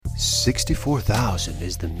64,000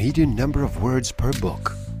 is the median number of words per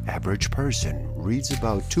book. Average person reads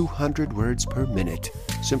about 200 words per minute.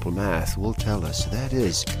 Simple math will tell us that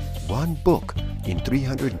is one book in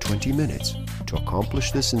 320 minutes. To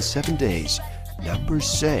accomplish this in 7 days, numbers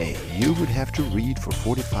say you would have to read for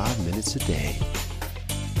 45 minutes a day.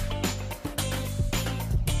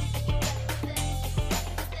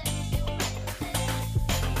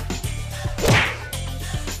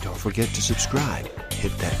 Don't forget to subscribe.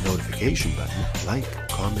 Hit that notification button, like,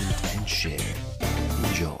 comment, and share.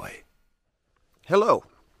 Enjoy. Hello,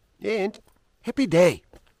 and happy day.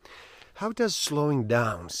 How does slowing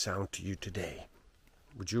down sound to you today?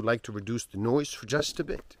 Would you like to reduce the noise for just a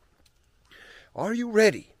bit? Are you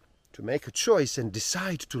ready to make a choice and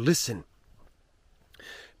decide to listen?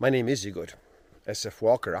 My name is Igor S.F.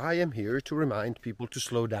 Walker. I am here to remind people to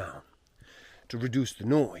slow down, to reduce the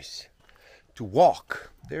noise, to walk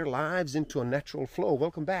their lives into a natural flow.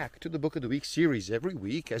 Welcome back to the Book of the Week series. Every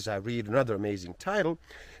week, as I read another amazing title,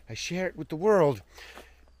 I share it with the world.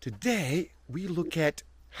 Today, we look at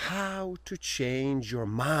How to Change Your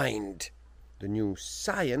Mind, the new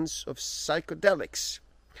science of psychedelics,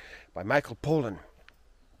 by Michael Pollan.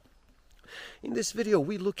 In this video,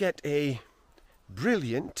 we look at a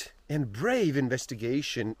brilliant and brave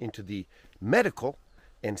investigation into the medical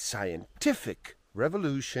and scientific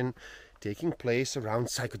revolution taking place around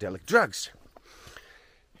psychedelic drugs,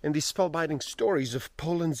 and the spellbinding stories of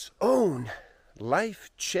Pollan's own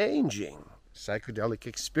life-changing psychedelic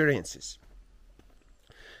experiences.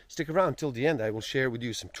 Stick around till the end. I will share with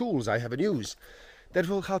you some tools I have in use that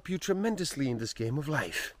will help you tremendously in this game of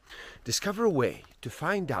life. Discover a way to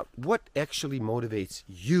find out what actually motivates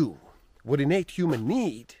you, what innate human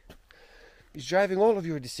need is driving all of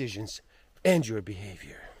your decisions and your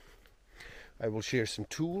behavior. I will share some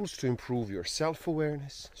tools to improve your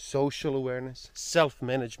self-awareness, social awareness,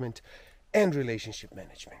 self-management, and relationship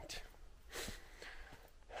management.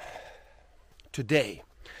 Today,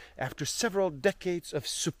 after several decades of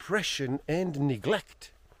suppression and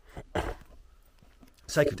neglect,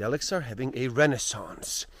 psychedelics are having a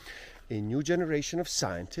renaissance. A new generation of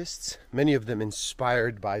scientists, many of them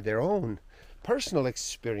inspired by their own personal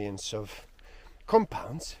experience of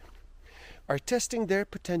compounds, are testing their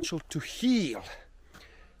potential to heal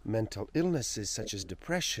mental illnesses such as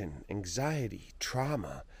depression, anxiety,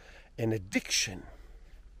 trauma, and addiction.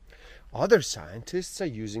 Other scientists are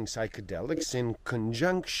using psychedelics in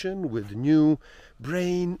conjunction with new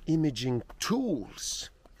brain imaging tools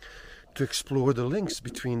to explore the links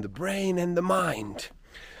between the brain and the mind,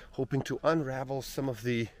 hoping to unravel some of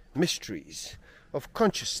the mysteries of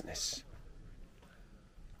consciousness.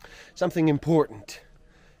 Something important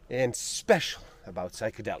and special about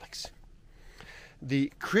psychedelics: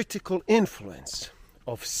 the critical influence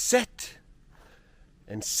of set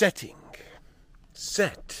and setting.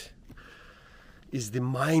 Set is the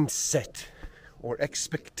mindset or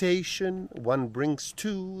expectation one brings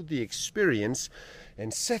to the experience,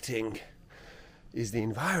 and setting is the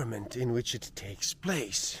environment in which it takes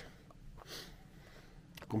place.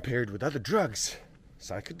 Compared with other drugs,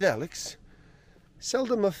 psychedelics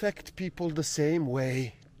seldom affect people the same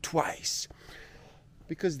way twice,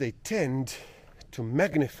 because they tend to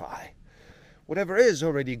magnify whatever is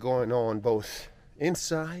already going on both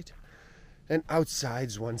inside and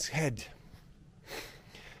outside one's head.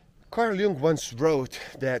 Carl Jung once wrote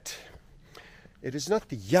that it is not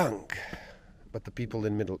the young, but the people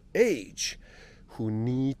in middle age who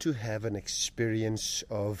need to have an experience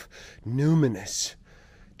of numinous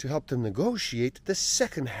to help them negotiate the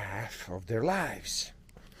second half of their lives.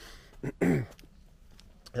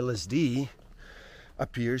 LSD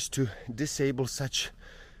appears to disable such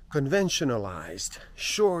conventionalized,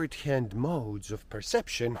 shorthand modes of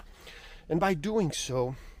perception, and by doing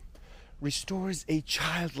so, restores a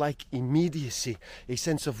childlike immediacy, a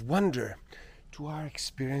sense of wonder to our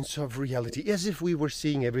experience of reality, as if we were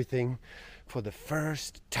seeing everything for the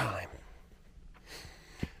first time.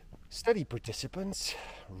 Study participants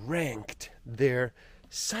ranked their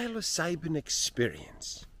psilocybin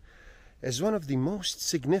experience as one of the most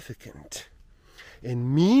significant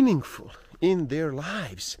and meaningful in their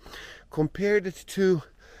lives, compared it to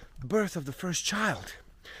the birth of the first child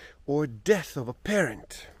or death of a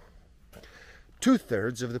parent.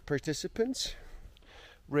 2/3 of the participants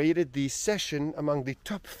rated the session among the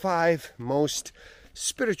top 5 most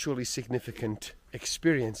spiritually significant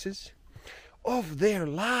experiences of their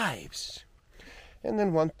lives. And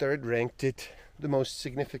then 1/3 ranked it the most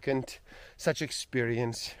significant such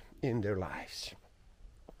experience in their lives.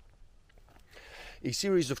 A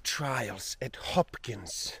series of trials at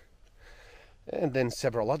Hopkins and then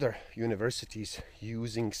several other universities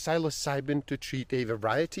using psilocybin to treat a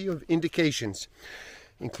variety of indications,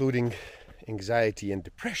 including anxiety and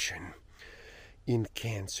depression in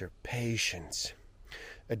cancer patients,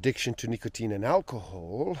 addiction to nicotine and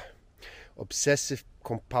alcohol, obsessive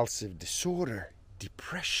compulsive disorder,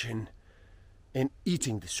 depression, and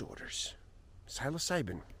eating disorders.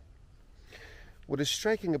 Psilocybin. What is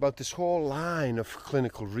striking about this whole line of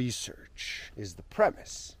clinical research is the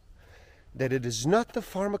premise that it is not the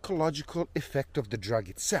pharmacological effect of the drug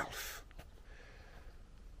itself,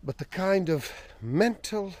 but the kind of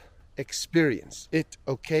mental experience it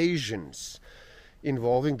occasions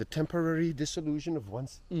involving the temporary dissolution of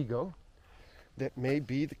one's ego that may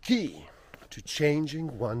be the key to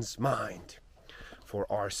changing one's mind. For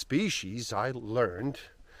our species, I learned,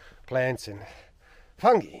 plants and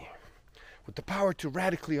fungi, with the power to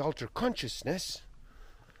radically alter consciousness,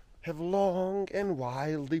 have long and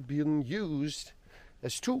widely been used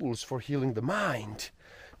as tools for healing the mind,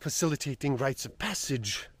 facilitating rites of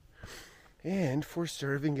passage, and for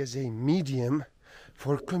serving as a medium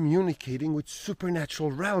for communicating with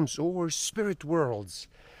supernatural realms or spirit worlds.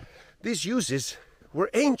 These uses were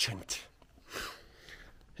ancient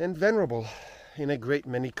and venerable in a great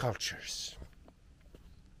many cultures.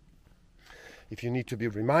 If you need to be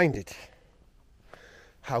reminded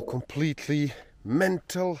how completely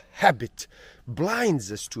mental habit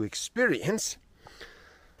blinds us to experience,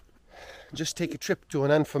 just take a trip to an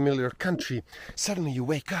unfamiliar country. Suddenly you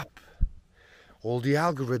wake up. All the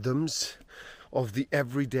algorithms of the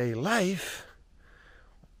everyday life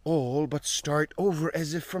all but start over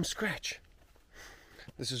as if from scratch.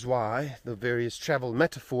 This is why the various travel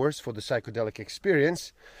metaphors for the psychedelic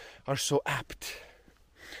experience are so apt.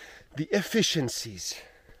 The efficiencies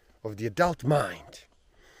of the adult mind,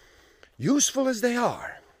 useful as they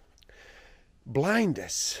are, blind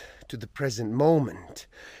us to the present moment.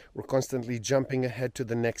 We're constantly jumping ahead to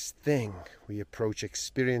the next thing. We approach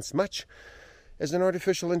experience much as an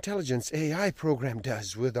artificial intelligence AI program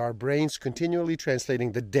does, with our brains continually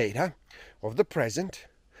translating the data of the present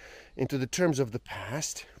into the terms of the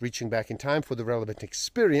past, reaching back in time for the relevant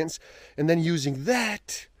experience, and then using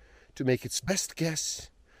that to make its best guess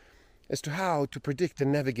as to how to predict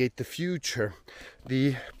and navigate the future.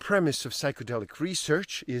 The premise of psychedelic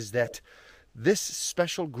research is that this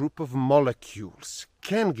special group of molecules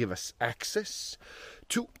can give us access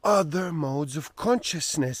to other modes of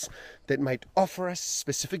consciousness that might offer us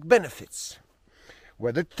specific benefits,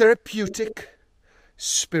 whether therapeutic,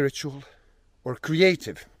 spiritual, or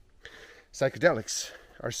creative. Psychedelics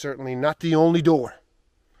are certainly not the only door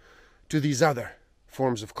to these other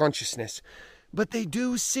forms of consciousness, but they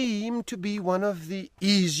do seem to be one of the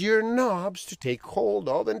easier knobs to take hold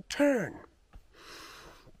of and turn.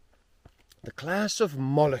 The class of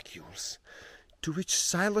molecules to which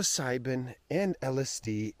psilocybin and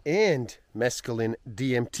LSD and mescaline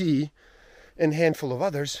DMT and a handful of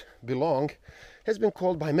others belong has been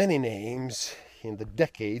called by many names in the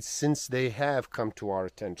decades since they have come to our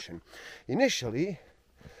attention. Initially,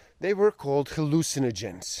 they were called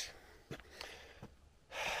hallucinogens,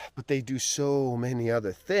 but they do so many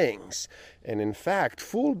other things, and in fact,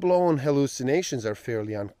 full-blown hallucinations are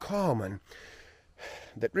fairly uncommon,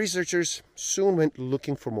 that researchers soon went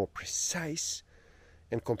looking for more precise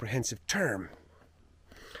and comprehensive term.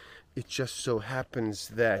 It just so happens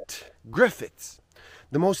that Griffiths,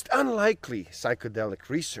 the most unlikely psychedelic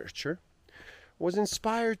researcher, was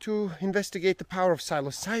inspired to investigate the power of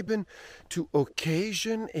psilocybin to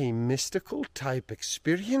occasion a mystical type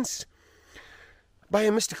experience by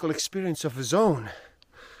a mystical experience of his own.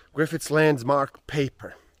 Griffith's landmark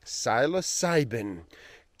paper, Psilocybin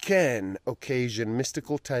Can Occasion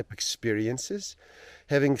Mystical Type Experiences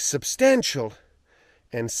Having Substantial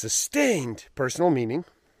and Sustained Personal Meaning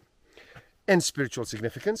and Spiritual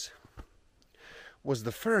Significance, was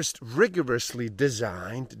the first rigorously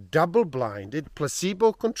designed, double-blinded,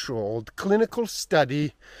 placebo-controlled clinical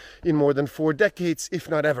study in more than 4 decades, if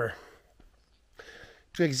not ever,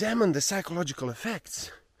 to examine the psychological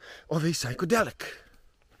effects of a psychedelic.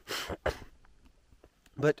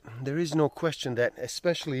 But there is no question that,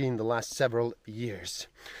 especially in the last several years,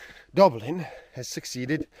 Dublin has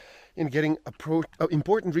succeeded in getting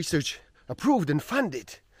important research approved and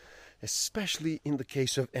funded, especially in the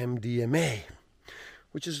case of MDMA,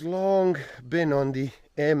 which has long been on the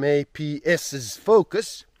MAPS's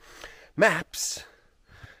focus. MAPS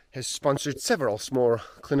has sponsored several small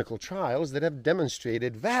clinical trials that have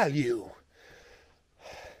demonstrated value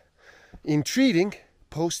in treating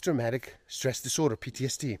post-traumatic stress disorder,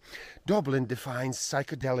 PTSD. Dublin defines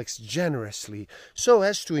psychedelics generously so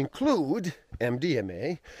as to include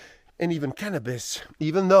MDMA and even cannabis,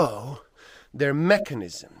 even though their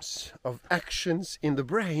mechanisms of actions in the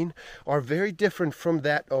brain are very different from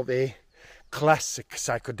that of a classic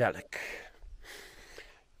psychedelic.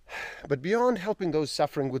 But beyond helping those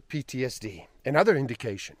suffering with PTSD and other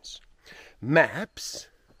indications, MAPS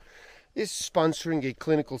is sponsoring a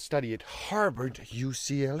clinical study at Harvard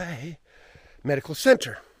UCLA Medical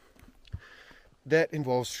Center that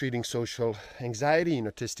involves treating social anxiety in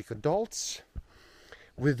autistic adults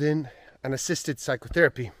within an assisted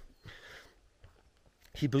psychotherapy.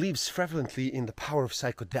 He believes fervently in the power of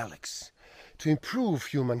psychedelics to improve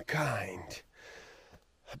humankind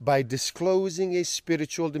by disclosing a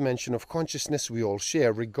spiritual dimension of consciousness we all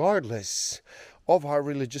share, regardless of our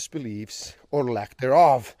religious beliefs or lack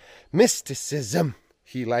thereof. Mysticism,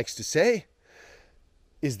 he likes to say,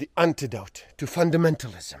 is the antidote to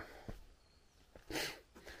fundamentalism.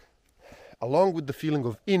 Along with the feeling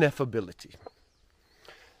of ineffability,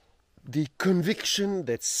 the conviction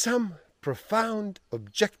that some profound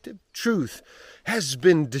objective truth has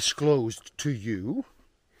been disclosed to you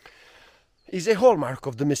is a hallmark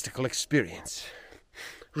of the mystical experience,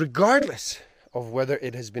 regardless of whether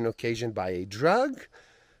it has been occasioned by a drug,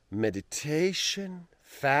 meditation,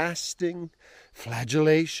 fasting,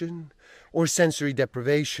 flagellation, or sensory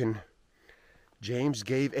deprivation. James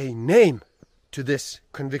gave a name to this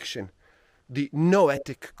conviction, the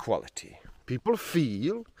noetic quality. People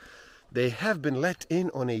feel they have been let in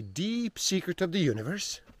on a deep secret of the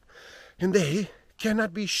universe, and they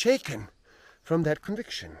cannot be shaken from that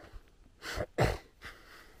conviction.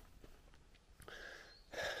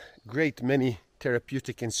 Great many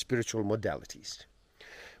therapeutic and spiritual modalities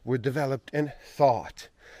were developed and thought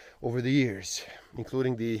over the years,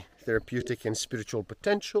 including the therapeutic and spiritual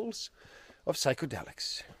potentials of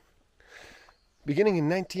psychedelics. Beginning in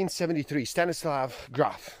 1973, Stanislav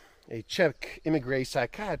Grof, a Czech immigrant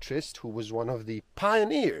psychiatrist who was one of the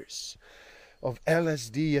pioneers of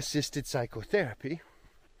LSD-assisted psychotherapy,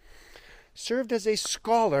 served as a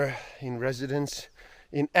scholar in residence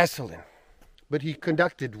in Esalen, but he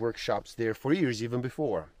conducted workshops there for years even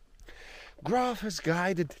before. Grof has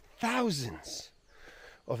guided thousands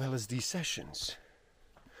of LSD sessions.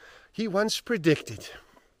 He once predicted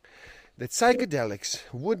that psychedelics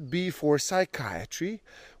would be for psychiatry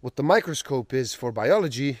what the microscope is for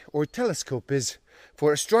biology or telescope is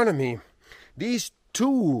for astronomy. These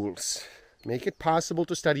tools make it possible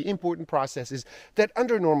to study important processes that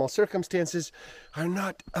under normal circumstances are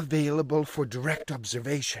not available for direct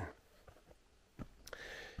observation.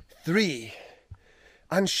 3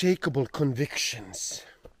 unshakable convictions.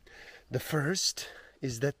 The first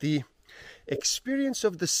is that the experience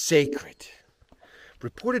of the sacred,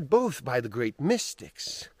 reported both by the great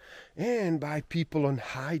mystics and by people on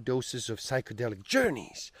high doses of psychedelic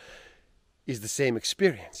journeys, is the same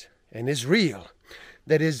experience and is real.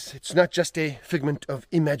 That is, it's not just a figment of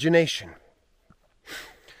imagination.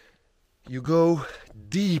 You go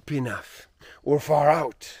deep enough or far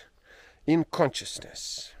out in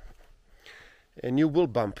consciousness, and you will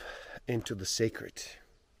bump into the sacred.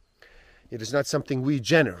 It is not something we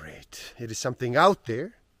generate. It is something out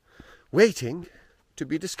there, waiting to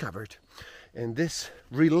be discovered. And this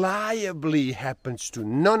reliably happens to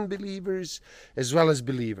non-believers as well as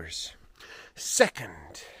believers.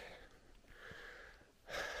 Second,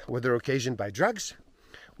 whether occasioned by drugs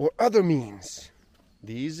or other means,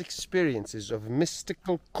 these experiences of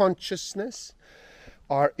mystical consciousness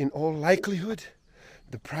are in all likelihood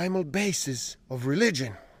the primal basis of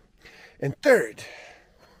religion. And third,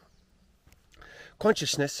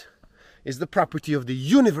 consciousness is the property of the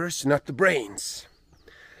universe, not the brains.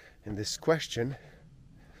 And this question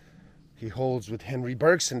he holds with Henri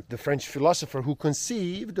Bergson, the French philosopher who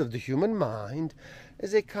conceived of the human mind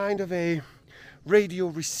as a kind of a radio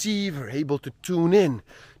receiver able to tune in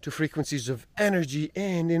to frequencies of energy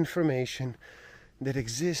and information that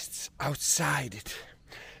exists outside it,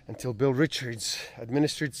 until Bill Richards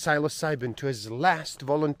administered psilocybin to his last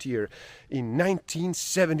volunteer in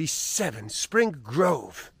 1977. Spring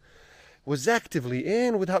Grove was actively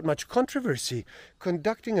and without much controversy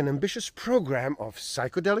conducting an ambitious program of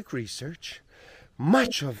psychedelic research,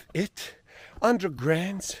 much of it under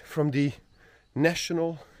grants from the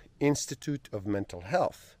National Institute of Mental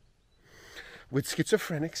Health, with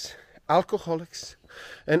schizophrenics, alcoholics,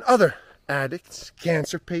 and other addicts,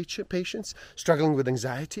 cancer patients struggling with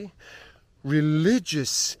anxiety,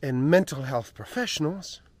 religious and mental health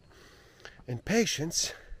professionals, and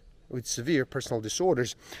patients with severe personal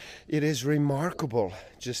disorders. It is remarkable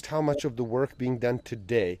just how much of the work being done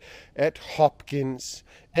today at Hopkins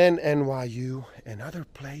and NYU and other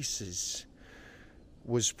places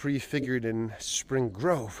was prefigured in Spring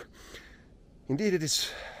Grove. Indeed, it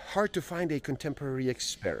is hard to find a contemporary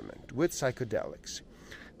experiment with psychedelics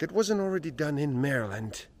that wasn't already done in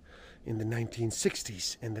Maryland in the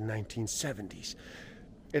 1960s and the 1970s.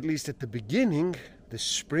 At least at the beginning, the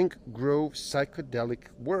Spring Grove psychedelic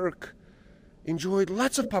work enjoyed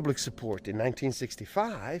lots of public support. In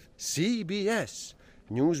 1965, CBS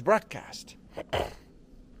News broadcast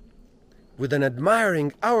with an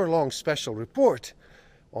admiring hour-long special report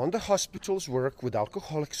on the hospital's work with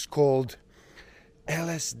alcoholics called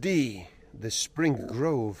LSD, the Spring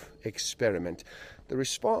Grove experiment. The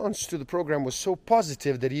response to the program was so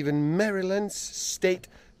positive that even Maryland's state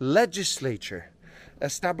legislature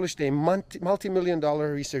established a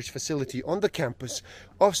multi-million-dollar research facility on the campus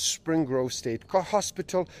of Spring Grove State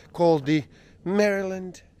Hospital called the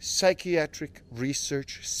Maryland Psychiatric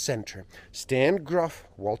Research Center. Stan Groff,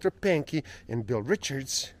 Walter Pankey, and Bill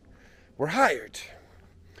Richards were hired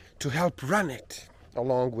to help run it,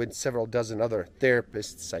 along with several dozen other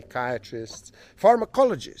therapists, psychiatrists,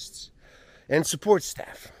 pharmacologists, and support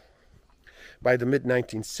staff. By the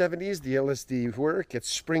mid-1970s, the LSD work at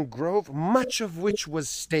Spring Grove, much of which was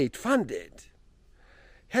state-funded,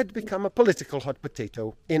 had become a political hot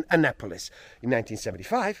potato in Annapolis. In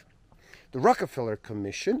 1975, the Rockefeller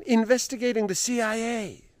Commission, investigating the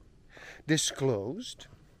CIA, disclosed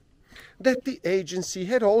that the agency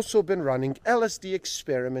had also been running LSD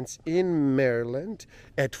experiments in Maryland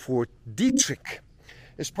at Fort Detrick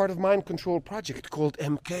as part of a mind control project called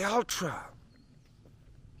MKUltra.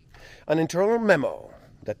 An internal memo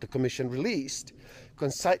that the commission released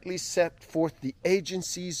concisely set forth the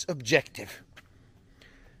agency's objective.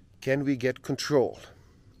 Can we get control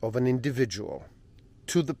of an individual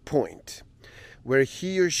to the point where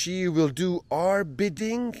he or she will do our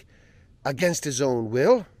bidding against his own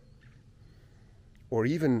will, or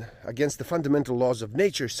even against the fundamental laws of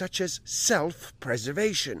nature, such as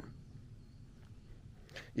self-preservation?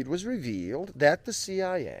 It was revealed that the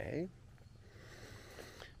CIA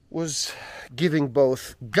was giving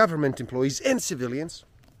both government employees and civilians,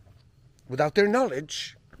 without their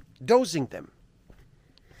knowledge, dosing them.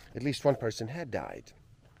 At least one person had died.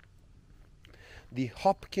 The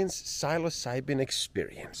Hopkins psilocybin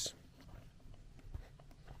experience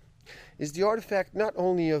is the artifact not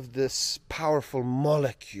only of this powerful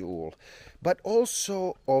molecule, but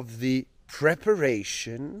also of the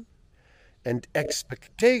preparation and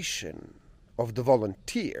expectation of the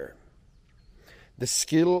volunteer, the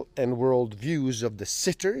skill and world views of the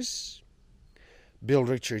sitters, Bill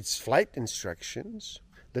Richards' flight instructions,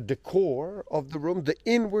 the decor of the room, the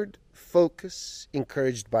inward focus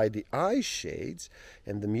encouraged by the eye shades,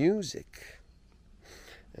 and the music.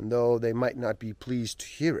 And though they might not be pleased to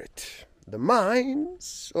hear it, the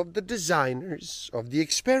minds of the designers of the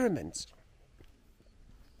experiments.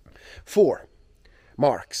 4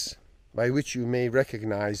 marks by which you may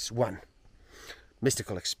recognize one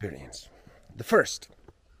mystical experience. The first,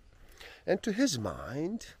 and to his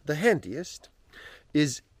mind the handiest,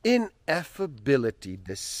 is ineffability.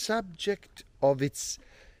 The subject of it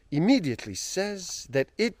immediately says that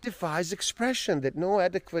it defies expression, that no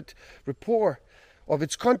adequate rapport of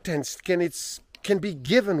its contents can be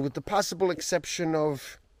given, with the possible exception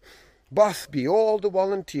of Bothby. All the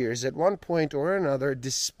volunteers at one point or another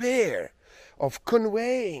despair of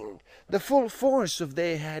conveying the full force of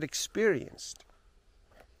they had experienced.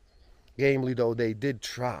 Gamely though they did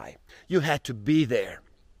try, you had to be there,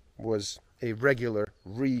 was a regular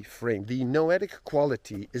refrain. The noetic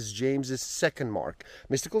quality is James's second mark.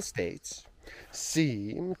 Mystical states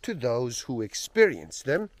seem to those who experience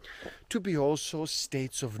them to be also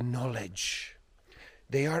states of knowledge.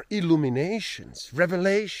 They are illuminations,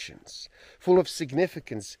 revelations, full of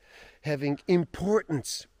significance, having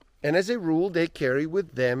importance, and as a rule they carry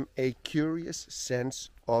with them a curious sense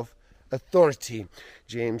of authority.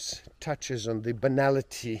 James touches on the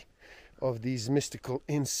banality of these mystical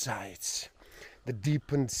insights, the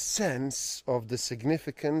deepened sense of the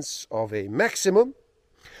significance of a maximum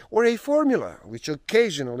or a formula which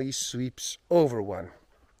occasionally sweeps over one.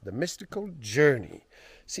 The mystical journey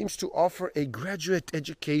seems to offer a graduate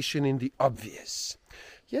education in the obvious.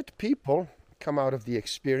 Yet people come out of the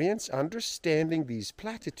experience understanding these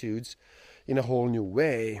platitudes in a whole new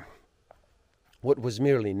way. What was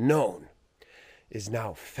merely known is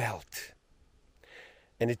now felt,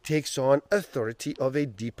 and it takes on authority of a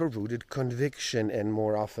deeper-rooted conviction, and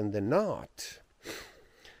more often than not,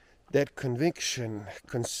 that conviction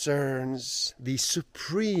concerns the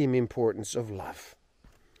supreme importance of love.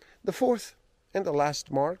 The fourth and the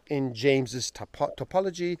last mark in James's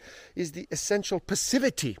topology is the essential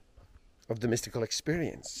passivity of the mystical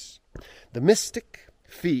experience. The mystic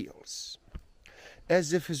feels,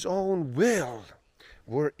 as if his own will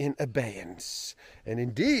were in abeyance, and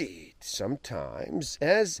indeed sometimes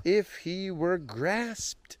as if he were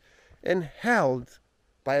grasped and held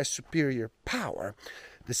by a superior power,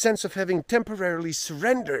 the sense of having temporarily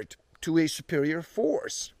surrendered to a superior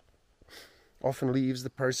force often leaves the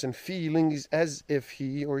person feeling as if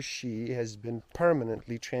he or she has been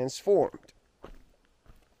permanently transformed.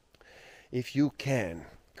 If you can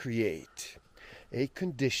create a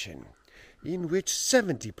condition in which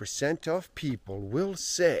 70% of people will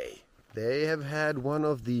say they have had one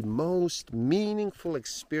of the most meaningful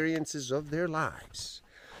experiences of their lives,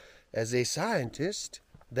 as a scientist,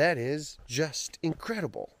 that is just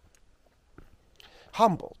incredible.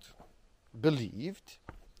 Humboldt believed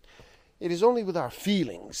it is only with our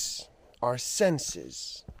feelings, our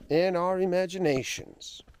senses, and our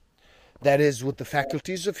imaginations, that is, with the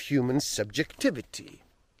faculties of human subjectivity,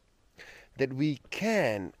 that we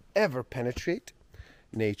can ever penetrate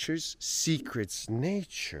nature's secrets.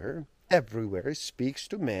 Nature everywhere speaks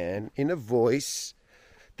to man in a voice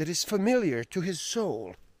that is familiar to his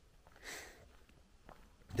soul.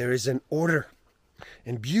 There is an order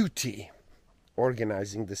and beauty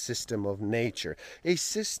organizing the system of nature, a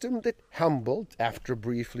system that Humboldt, after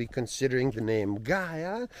briefly considering the name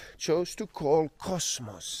Gaia, chose to call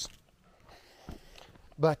Cosmos.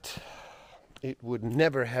 But it would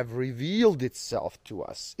never have revealed itself to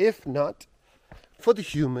us if not for the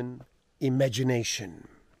human imagination,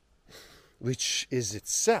 which is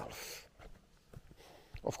itself,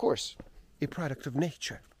 of course, a product of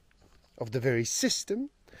nature, of the very system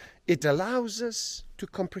it allows us to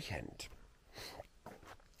comprehend.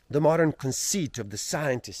 The modern conceit of the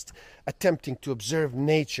scientist attempting to observe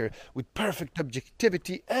nature with perfect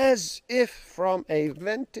objectivity as if from a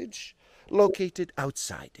vantage located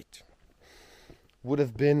outside it would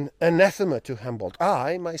have been anathema to Humboldt.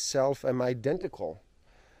 I, myself, am identical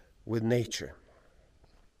with nature.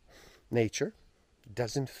 Nature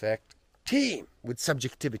does, in fact, teem with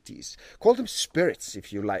subjectivities. Call them spirits,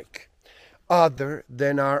 if you like, other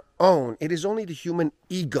than our own. It is only the human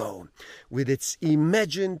ego, with its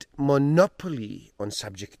imagined monopoly on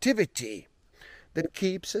subjectivity, that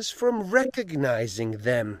keeps us from recognizing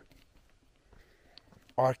them.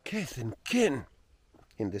 Our kith and kin.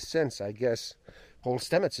 In this sense, I guess Paul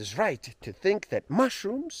Stamets is right to think that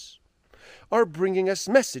mushrooms are bringing us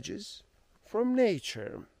messages from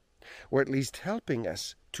nature, or at least helping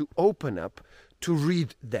us to open up to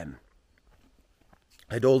read them.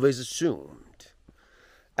 I'd always assumed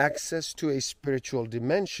access to a spiritual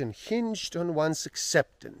dimension hinged on one's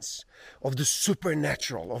acceptance of the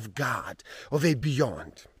supernatural, of God, of a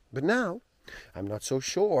beyond. But now, I'm not so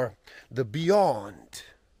sure. The beyond,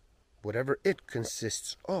 whatever it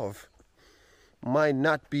consists of, might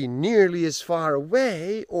not be nearly as far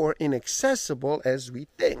away or inaccessible as we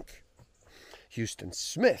think. Huston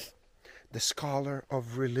Smith, the scholar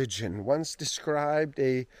of religion, once described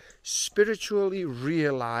a spiritually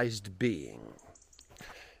realized being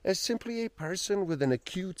as simply a person with an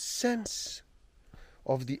acute sense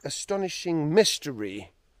of the astonishing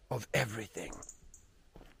mystery of everything.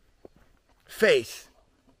 Faith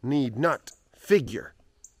need not figure.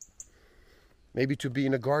 Maybe to be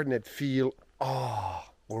in a garden and feel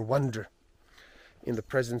awe or wonder in the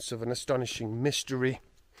presence of an astonishing mystery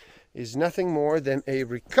is nothing more than a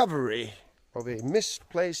recovery of a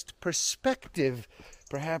misplaced perspective,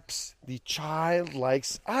 perhaps the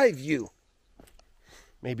childlike's eye view.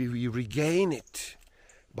 Maybe we regain it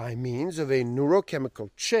by means of a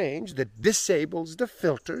neurochemical change that disables the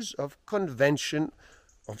filters of convention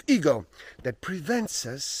of ego, that prevents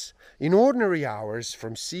us in ordinary hours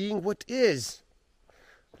from seeing what is,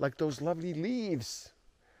 like those lovely leaves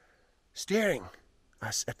staring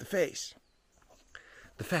us at the face.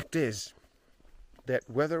 The fact is that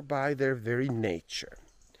whether by their very nature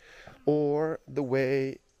or the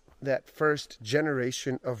way that first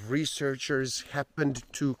generation of researchers happened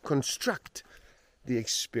to construct the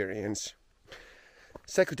experience,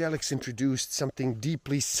 psychedelics introduced something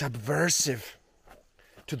deeply subversive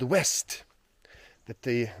to the West that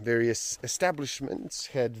the various establishments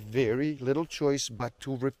had very little choice but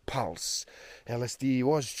to repulse. LSD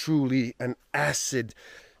was truly an acid,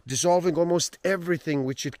 dissolving almost everything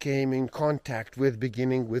which it came in contact with,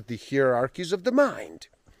 beginning with the hierarchies of the mind,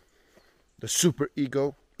 the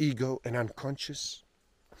superego, ego, and unconscious,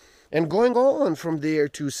 and going on from there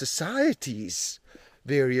to society's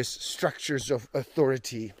various structures of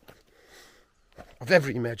authority of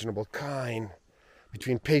every imaginable kind,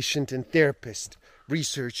 between patient and therapist,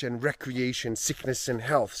 research and recreation, sickness and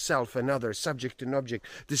health, self and other, subject and object,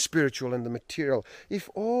 the spiritual and the material, if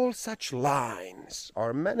all such lines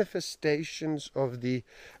are manifestations of the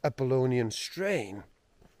Apollonian strain,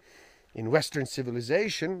 in Western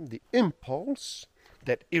civilization, the impulse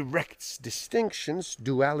that erects distinctions,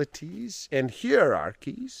 dualities, and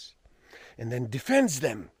hierarchies, and then defends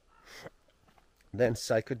them, then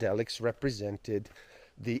psychedelics represented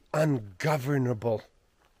the ungovernable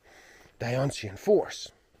Dionysian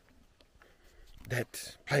force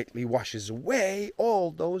that lightly washes away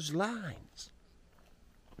all those lines.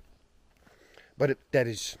 But that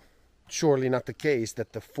is surely not the case,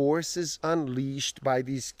 that the forces unleashed by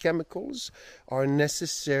these chemicals are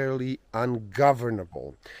necessarily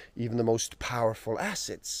ungovernable. Even the most powerful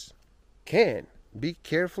acids can be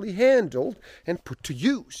carefully handled and put to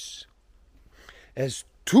use as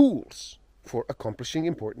tools for accomplishing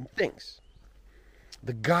important things.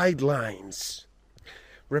 The guidelines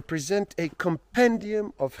represent a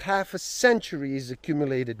compendium of half a century's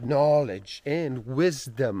accumulated knowledge and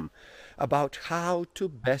wisdom about how to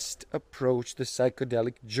best approach the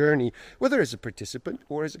psychedelic journey, whether as a participant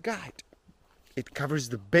or as a guide. It covers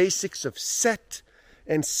the basics of set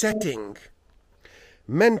and setting,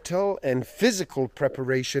 mental and physical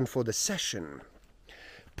preparation for the session,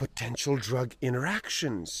 potential drug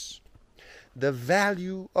interactions, the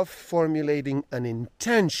value of formulating an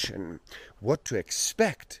intention, what to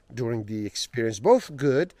expect during the experience, both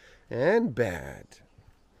good and bad,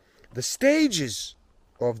 the stages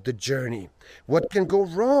of the journey, what can go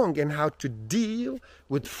wrong and how to deal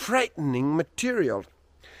with frightening material,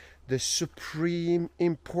 the supreme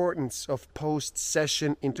importance of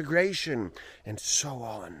post-session integration, and so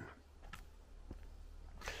on.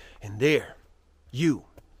 And there, you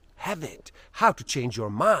have it. How to change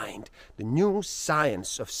your mind. The new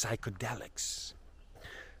science of psychedelics.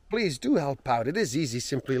 Please do help out. It is easy.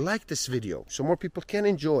 Simply like this video so more people can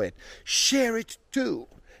enjoy it. Share it too.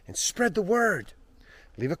 And spread the word.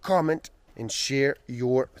 Leave a comment and share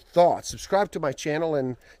your thoughts. Subscribe to my channel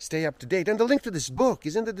and stay up to date. And the link to this book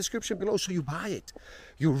is in the description below, so you buy it.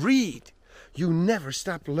 You read. You never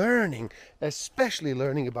stop learning, especially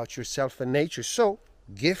learning about yourself and nature. So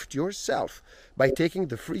gift yourself by taking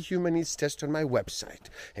the free human needs test on my website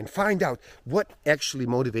and find out what actually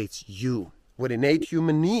motivates you, what innate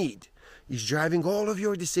human need is driving all of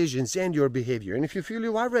your decisions and your behavior. And if you feel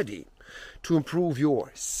you are ready to improve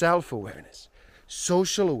your self-awareness,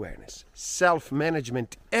 social awareness,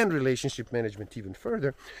 self-management, and relationship management even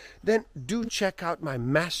further, then do check out my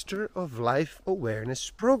Master of Life Awareness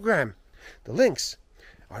program. The links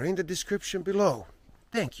are in the description below.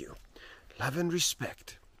 Thank you. Love and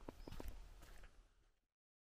respect.